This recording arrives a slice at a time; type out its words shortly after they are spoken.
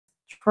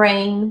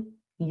train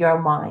your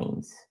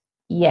mind.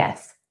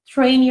 Yes,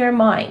 train your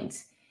mind.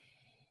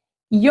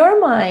 Your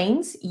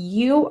mind,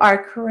 you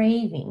are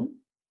craving,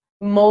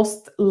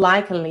 most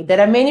likely. There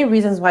are many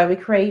reasons why we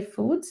crave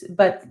food,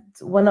 but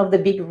one of the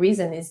big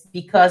reasons is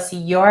because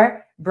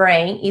your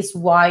brain is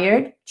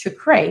wired to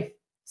crave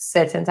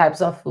certain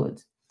types of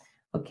food.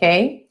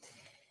 Okay?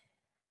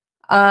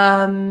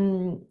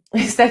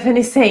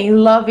 Stephanie saying,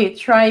 love it.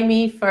 Try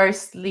me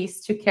first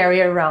list to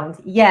carry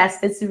around. Yes,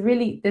 that's a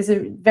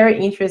very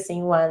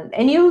interesting one.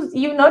 And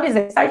you notice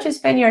that start to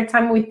spend your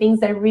time with things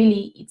that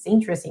really it's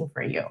interesting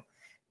for you.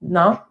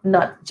 No,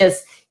 not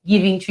just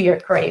giving to your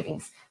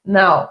cravings.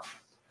 Now,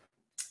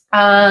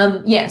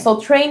 yeah, so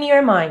train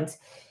your mind.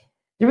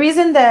 The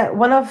reason that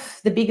one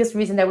of the biggest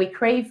reason that we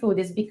crave food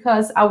is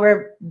because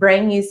our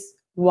brain is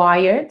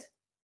wired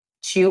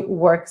to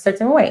work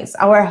certain ways.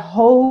 Our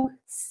whole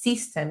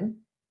system,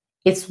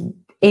 it's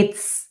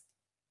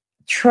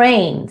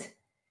trained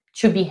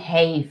to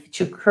behave,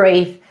 to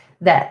crave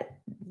that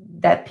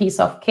piece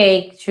of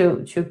cake,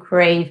 to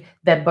crave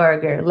that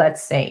burger,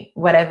 let's say,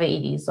 whatever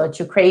it is, or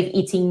to crave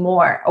eating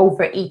more,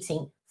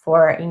 overeating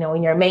for, in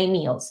your main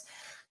meals.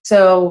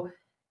 So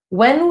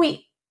when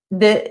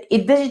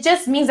it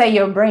just means that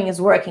your brain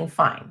is working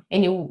fine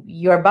and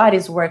your body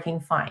is working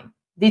fine.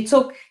 They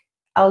took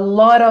a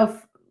lot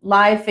of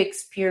life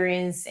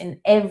experience, and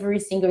every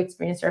single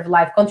experience of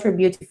life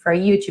contributed for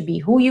you to be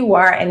who you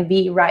are and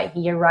be right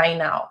here, right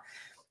now.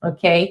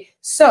 Okay,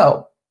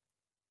 so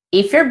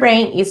if your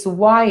brain is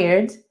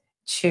wired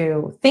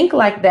to think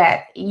like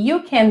that,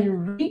 you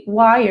can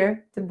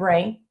rewire the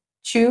brain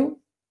to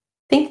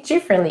think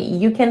differently.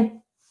 You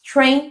can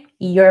train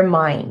your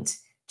mind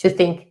to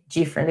think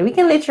differently. We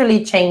can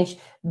literally change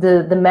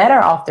the matter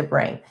of the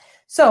brain.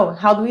 So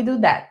how do we do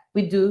that?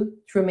 We do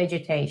through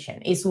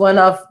meditation. It's one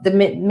of the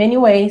many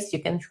ways you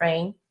can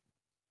train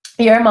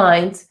your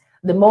mind.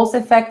 The most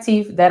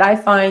effective that I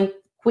find,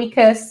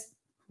 quickest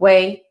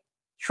way,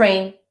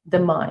 train the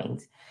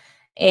mind.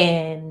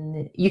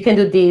 And you can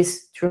do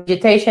this through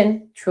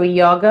meditation, through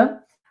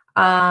yoga.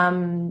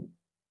 And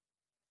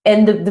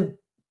the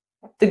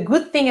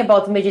good thing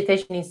about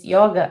meditation is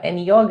yoga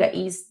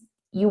is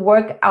you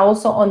work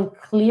also on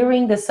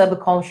clearing the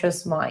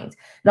subconscious mind.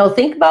 Now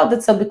think about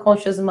the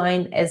subconscious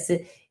mind as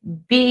a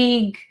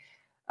big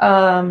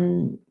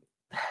film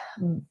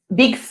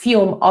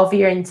of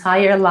your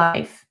entire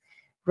life,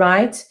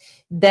 right?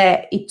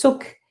 That it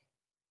took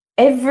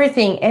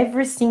everything,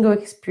 every single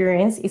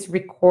experience is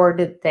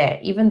recorded there,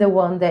 even the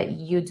one that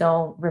you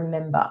don't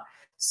remember.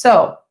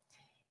 So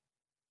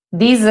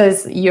this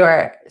is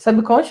your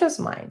subconscious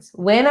mind.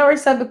 When our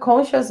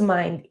subconscious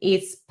mind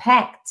is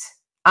packed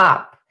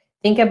up,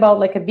 think about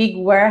like a big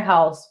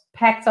warehouse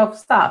packed of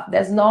stuff.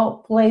 There's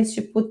no place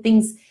to put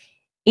things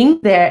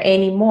in there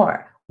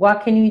anymore.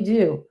 What can you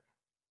do?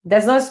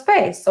 There's no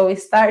space. So we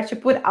start to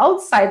put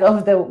outside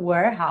of the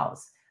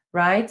warehouse,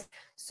 right?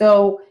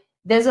 So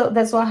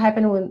that's what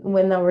happened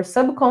when our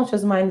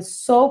subconscious mind is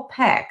so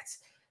packed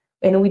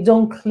and we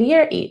don't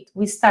clear it.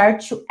 We start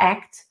to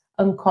act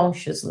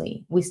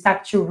unconsciously. We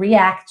start to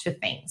react to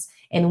things.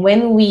 And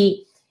when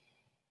we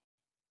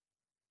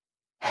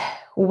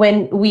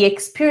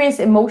experience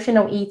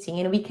emotional eating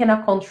and we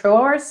cannot control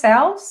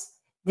ourselves,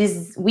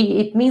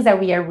 it means that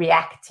we are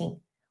reacting.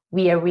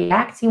 We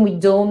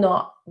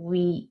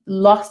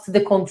lost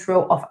the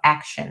control of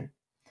action.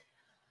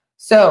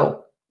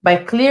 So by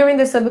clearing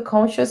the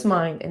subconscious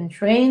mind and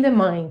training the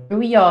mind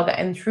through yoga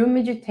and through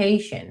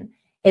meditation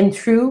and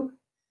through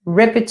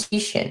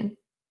repetition,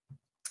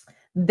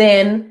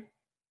 then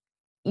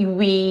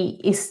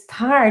we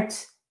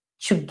start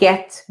to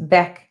get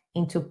back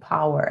into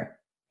power.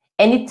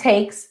 And it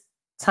takes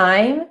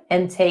time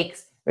and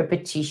takes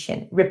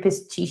repetition,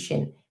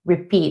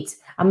 repeat.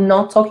 I'm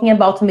not talking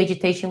about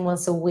meditation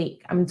once a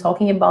week. I'm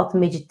talking about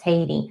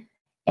meditating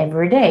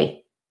every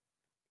day.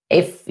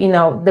 If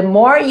the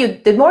more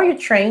you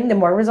train, the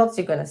more results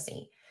you're gonna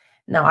see.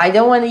 Now, I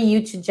don't want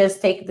you to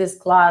just take this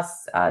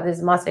class,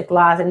 this master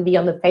class, and be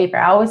on the paper.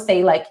 I always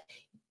say, like,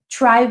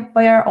 try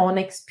by your own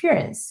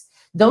experience.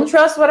 Don't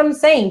trust what I'm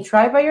saying.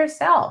 Try by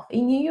yourself,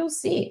 and you'll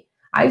see.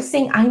 I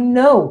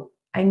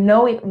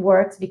know it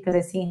works because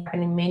I've seen it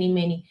happen in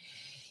many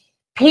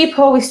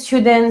people, with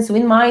students,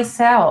 with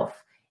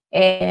myself,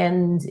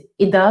 and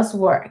it does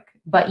work.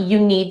 But you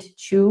need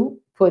to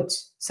put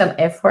some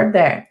effort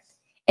there.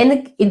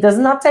 And it does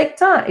not take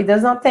time. It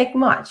does not take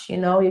much.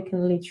 You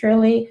can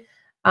literally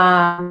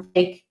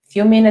take a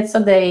few minutes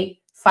a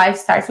day. 5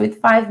 starts with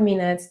 5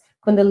 minutes.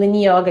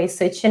 Kundalini Yoga is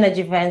such an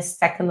advanced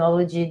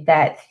technology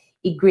that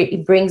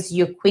it brings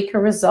you quicker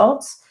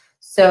results.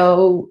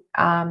 So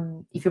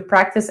if you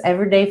practice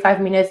every day 5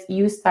 minutes,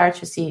 you start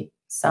to see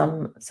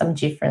some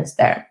difference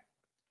there.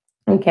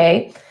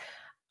 Okay.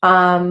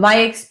 My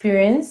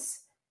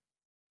experience,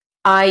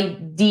 I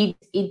did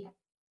it.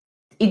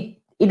 It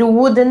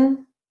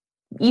wouldn't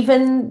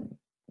even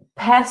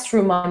pass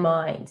through my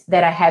mind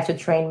that I had to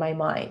train my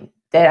mind,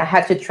 that I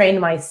had to train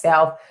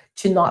myself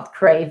to not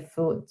crave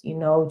food,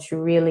 to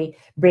really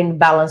bring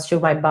balance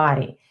to my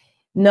body.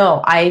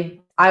 No,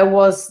 I I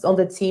was on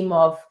the team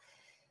of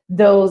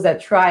those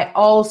that try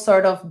all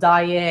sort of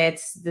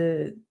diets,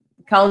 the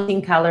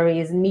counting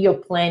calories, meal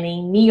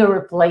planning, meal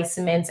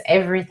replacements,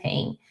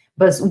 everything.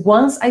 But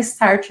once I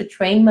start to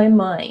train my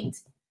mind,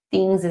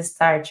 things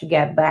start to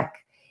get back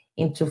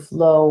into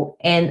flow.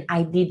 And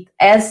I did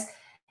as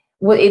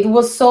well, it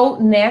was so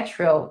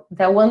natural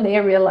that one day I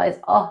realized,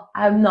 oh,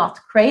 I'm not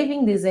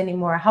craving this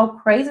anymore. How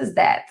crazy is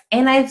that?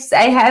 And I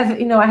have,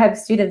 you know, I have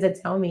students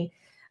that tell me,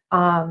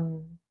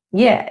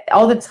 yeah,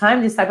 all the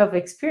time, this type of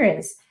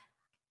experience,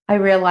 I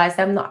realized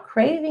I'm not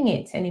craving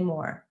it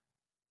anymore.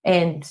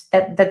 And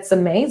that's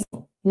amazing.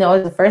 You know,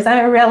 it's the first time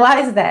I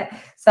realized that.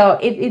 So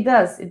it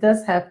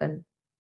does happen.